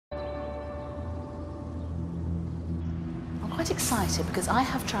quite excited because I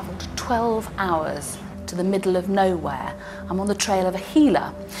have travelled 12 hours to the middle of nowhere. I'm on the trail of a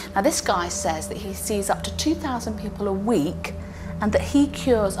healer. Now this guy says that he sees up to 2,000 people a week and that he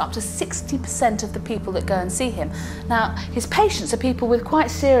cures up to 60% of the people that go and see him. Now his patients are people with quite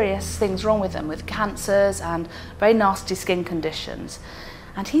serious things wrong with them, with cancers and very nasty skin conditions.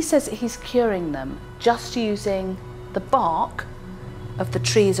 And he says that he's curing them just using the bark of the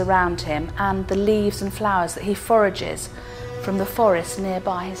trees around him and the leaves and flowers that he forages from the forest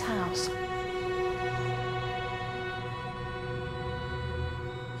nearby his house.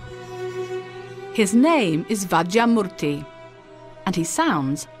 His name is Vaidya Murthy, and he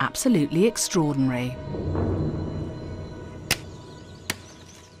sounds absolutely extraordinary.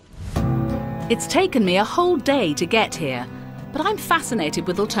 It's taken me a whole day to get here, but I'm fascinated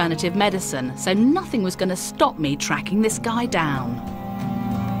with alternative medicine, so nothing was going to stop me tracking this guy down.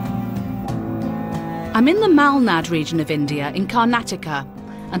 I'm in the Malnad region of India, in Karnataka,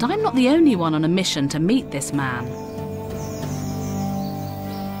 and I'm not the only one on a mission to meet this man.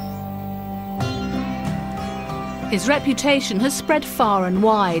 His reputation has spread far and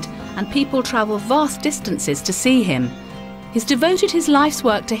wide, and people travel vast distances to see him. He's devoted his life's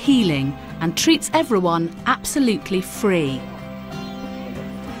work to healing and treats everyone absolutely free.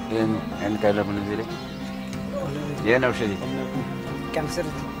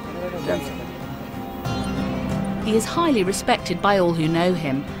 He is highly respected by all who know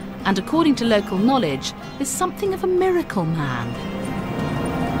him, and according to local knowledge, is something of a miracle man.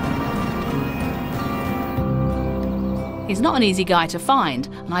 He's not an easy guy to find,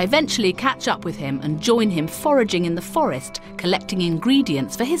 and I eventually catch up with him and join him foraging in the forest, collecting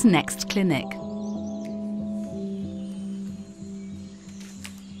ingredients for his next clinic.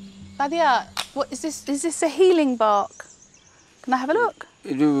 Vaidya, what is this? Is this a healing bark? Can I have a look?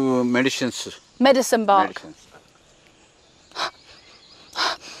 You do medicines. Medicine bark. Medicines.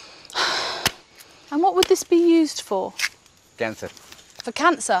 And what would this be used for? Cancer. For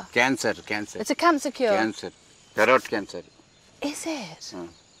cancer? Cancer. It's a cancer cure? Cancer. Throat cancer. Is it?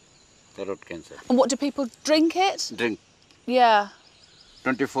 Throat cancer. And what, do people drink it? Drink. Yeah.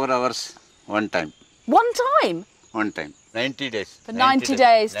 24 hours, one time. One time? One time. 90 days. For 90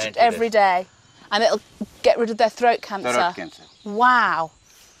 days, 90 every days. day. And it'll get rid of their throat cancer? Throat cancer. Wow.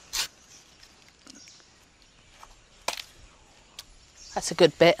 That's a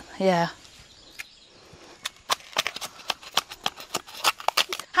good bit, yeah.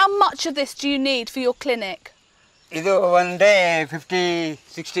 How much of this do you need for your clinic? One day 50,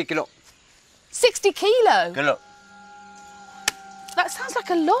 60 kilo. 60 kilo? Kilo. That sounds like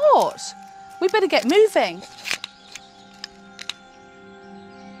a lot. We better get moving.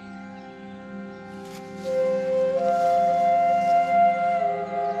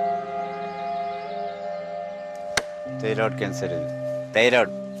 Thyroid cancer.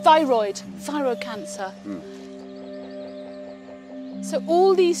 Thyroid. Thyroid cancer. So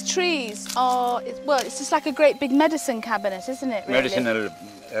all these trees are, well, it's just like a great big medicine cabinet, isn't it, really? Medicinal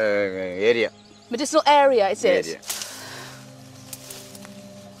area. Medicinal area, is it?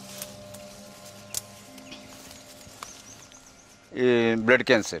 Blood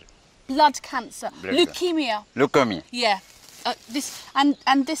cancer. Blood cancer. Blood Leukemia. Leukemia. Yeah. This,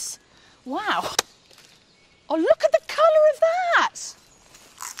 and this, wow. Oh, look at the colour of that.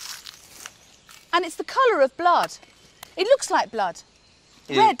 And it's the colour of blood. It looks like blood.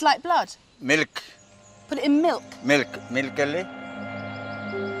 Red like blood. Milk. Put it in milk. Milk. Milk alli.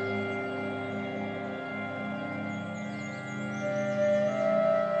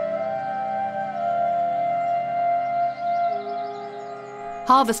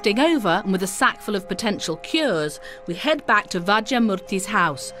 Harvesting over, and with a sack full of potential cures, we head back to Vaidya Murthy's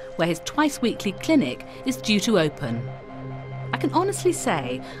house, where his twice-weekly clinic is due to open. I can honestly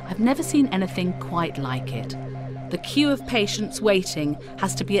say I've never seen anything quite like it. The queue of patients waiting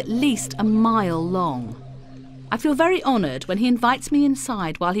has to be at least a mile long. I feel very honoured when he invites me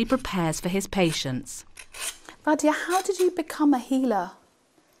inside while he prepares for his patients. Vaidya, how did you become a healer?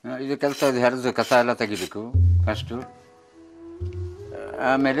 ಇದು ಕೆಲಸ ಹರಿದು ಕಸ ಎಲ್ಲ ತೆಗಿಬೇಕು first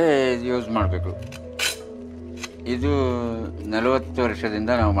ಆಮೇಲೆ use ಮಾಡಬೇಕು ಇದು 40 ವರ್ಷದಿಂದ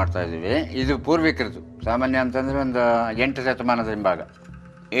ನಾವು ಮಾಡ್ತಾ ಇದ್ದೀವಿ ಇದು ಪೂರ್ವಿಕರದು ಸಾಮಾನ್ಯ ಅಂತಂದರೆ ಒಂದು 8 ಶತಮಾನದ ಹಿಂಭಾಗ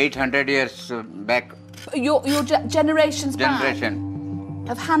 800 years back. Your generations back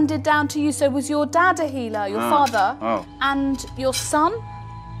have handed down to you. So was your dad a healer, your father? And your son?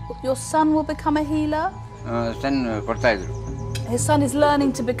 Your son will become a healer? Son ಕೊಡ್ತಾ ಇದ್ರು. His son is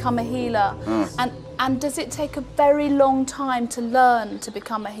learning to become a healer. And does it take a very long time to learn to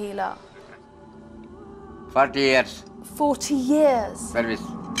become a healer? 40 years. 40 years. Service.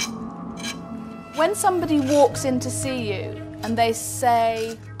 When somebody walks in to see you, and they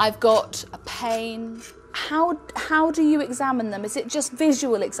say, I've got a pain. How do you examine them? Is it just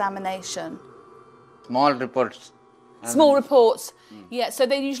visual examination? Small reports. Small reports. Yeah, so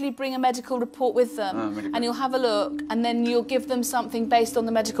they usually bring a medical report with them, and you'll have a look, and then you'll give them something based on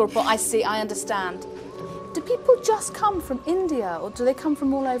the medical report. I see, I understand. Do people just come from India, or do they come from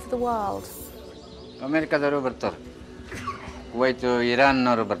all over the world? ಅಮೆರಿಕದವರು ಬರ್ತಾರೆ, Kuwait,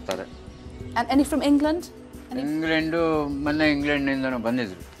 ಇರಾನ್ನವರು ಬರ್ತಾರೆ. And any from England? England, ಮೊನ್ನೆ ಇಂಗ್ಲೆಂಡ್ನಿಂದನೂ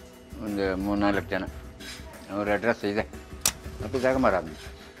ಬಂದಿದ್ರು ಒಂದು 3-4 ಜನ. ಅವ್ರ address ಇದೆ.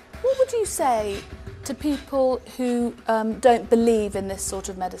 What would you say to people who don't believe in this sort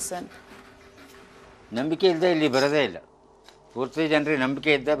of medicine? ನಂಬಿಕೆ ಇದ್ದೇ ಇಲ್ಲಿ ಬರೋದೇ ಇಲ್ಲ. ಪೂರ್ತಿ ಜನರಿಗೆ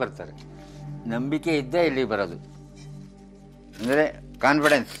ನಂಬಿಕೆ ಇದ್ದೇ ಬರ್ತಾರೆ. ನಂಬಿಕೆ ಇದ್ದೇ ಇಲ್ಲಿ ಬರೋದು. ಅಂದರೆ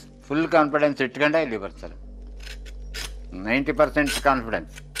ಕಾನ್ಫಿಡೆನ್ಸ್, ಫುಲ್ ಕಾನ್ಫಿಡೆನ್ಸ್ ಇಟ್ಕೊಂಡೇ ಇಲ್ಲಿ ಬರ್ತಾರೆ. 90%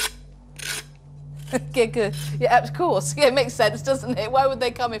 confidence. Okay, good. Yeah, of course. Yeah, it makes sense, doesn't it? Why would they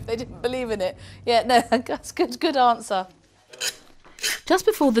come if they didn't believe in it? Yeah, no, that's good. Good answer. Just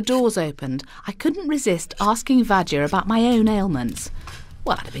before the doors opened, I couldn't resist asking Vaidya about my own ailments.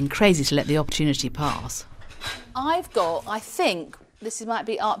 Well, I'd have been crazy to let the opportunity pass. I've got, I think, this might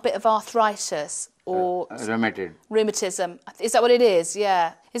be a bit of arthritis or... Rheumatism. Is that what it is? Yeah.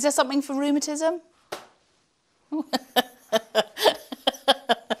 Is there something for rheumatism?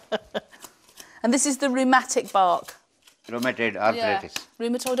 And this is the rheumatic bark. Rheumatoid arthritis. Yeah.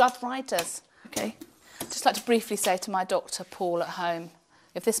 Rheumatoid arthritis. Okay. Just like to briefly say to my doctor, Paul, at home,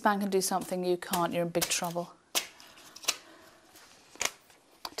 if this man can do something you can't, you're in big trouble.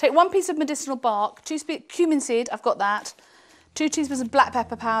 Take 1 piece of medicinal bark, 2 cumin seed, I've got that, 2 teaspoons of black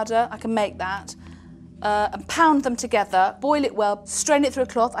pepper powder, I can make that, and pound them together, boil it well, strain it through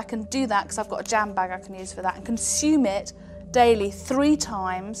a cloth, I can do that because I've got a jam bag I can use for that, and consume it daily 3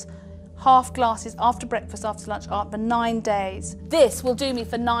 times, half glasses after breakfast, after lunch, for 9 days. This will do me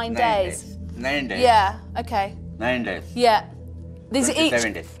for 9 days. 9 days? Yeah, okay. 9 days? Yeah. These are each...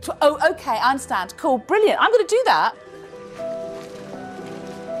 7 days. Oh, okay, I understand. Cool, brilliant. I'm going to do that.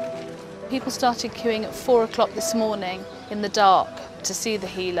 People started queuing at 4 o'clock this morning in the dark to see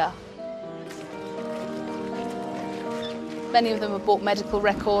the healer. Many of them have bought medical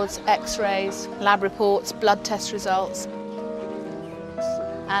records, x-rays, lab reports, blood test results.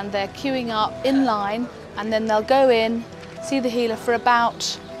 And they're queuing up in line, and then they'll go in, see the healer for about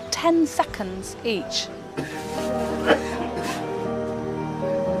 10 seconds each.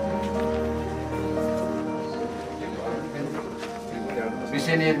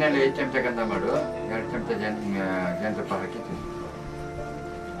 ಬಿಸಿ ನೀರಿನಲ್ಲಿ 5 ಚಮಚ ಗಂಧ ಮಾಡು, 2 ಚಮಚ ಜೇನುತುಪ್ಪ ಹಾಕಿ ತಿನ್ನು.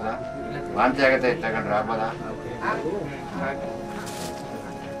 ವಾಂತಿ ಆಗುತ್ತೆ ತಗೊಂಡ್ರೆ ಆಗ್ಬೋದಾ?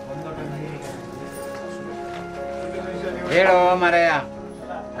 ಹೇಳು ಮಾರಾಯ.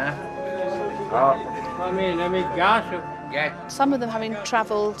 Some of them, having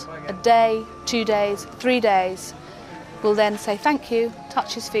travelled a day, 2 days, 3 days, will then say thank you,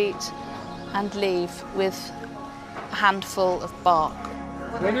 touch his feet and leave with a handful of bark.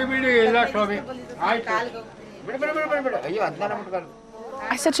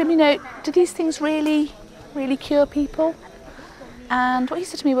 I said to him, you know, do these things really cure people? And what he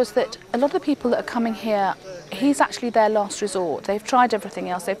said to me was that a lot of the people that are coming here, he's actually their last resort. They've tried everything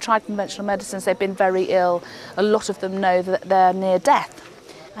else. They've tried conventional medicines. They've been very ill. A lot of them know that they're near death.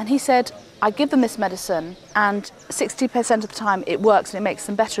 And he said, I give them this medicine and 60% of the time it works and it makes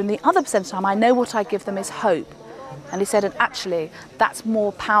them better. And the other percent of the time, I know what I give them is hope. And he said, and actually, that's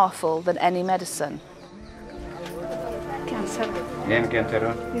more powerful than any medicine. Cancer. ಏನು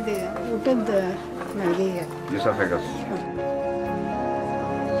cancer? ಇದೆ ಊಟದ ನಾಲಿಗೆ. Esophagus.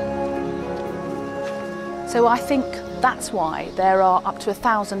 So I think that's why there are up to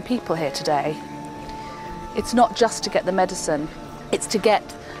 1,000 people here today. It's not just to get the medicine, it's to get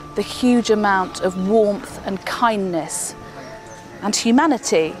the huge amount of warmth and kindness and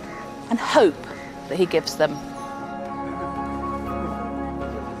humanity and hope that he gives them.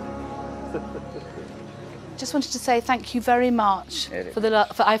 Just wanted to say thank you very much for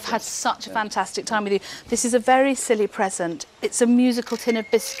I've had such a fantastic time with you. This is a very silly present. It's a musical tin of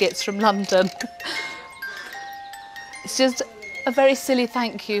biscuits from London. It's just a very silly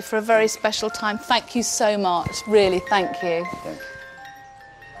thank you for a very special time. Thank you so much, really, thank you. Thank you.